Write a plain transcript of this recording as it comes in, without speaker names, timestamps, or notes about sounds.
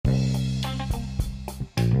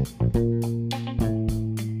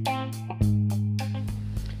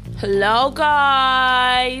Hello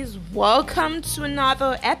guys, welcome to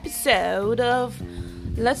another episode of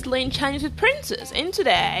Let's Learn Chinese with Princess. And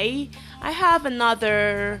today I have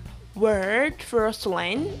another word for us to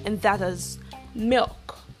learn, and that is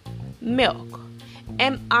milk. Milk.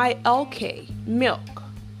 M-I-L-K. Milk.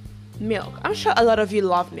 Milk. I'm sure a lot of you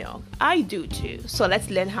love milk. I do too. So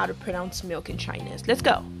let's learn how to pronounce milk in Chinese. Let's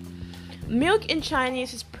go. Milk in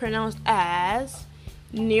Chinese is pronounced as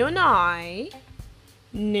牛奶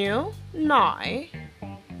牛奶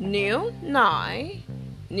牛奶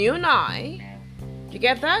牛奶. You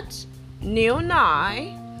get that? 牛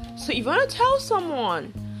奶. So if you want to tell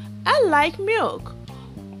someone, I like milk,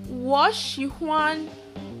 我喜欢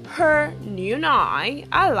喝牛奶.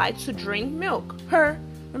 I like to drink milk. 喝.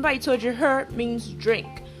 Remember I told you 喝 means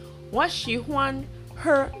drink. 我喜欢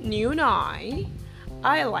喝牛奶.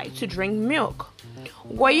 I like to drink milk.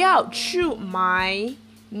 我要去买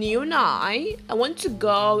牛奶. I want to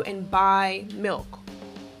go and buy milk.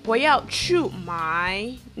 我要去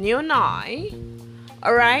买牛奶.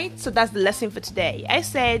 Alright, so that's the lesson for today. I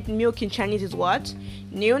said milk in Chinese is what?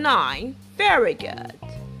 牛奶. Very good.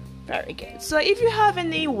 Very good. So if you have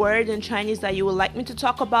any word in Chinese that you would like me to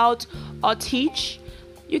talk about or teach,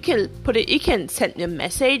 you can send me a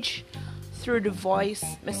message through the voice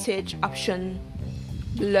message option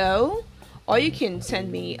below, or you can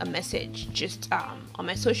send me a message just on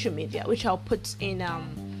my social media, which I'll put in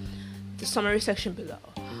the summary section below.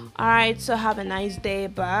 Alright, so have a nice day.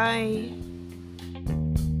 Bye.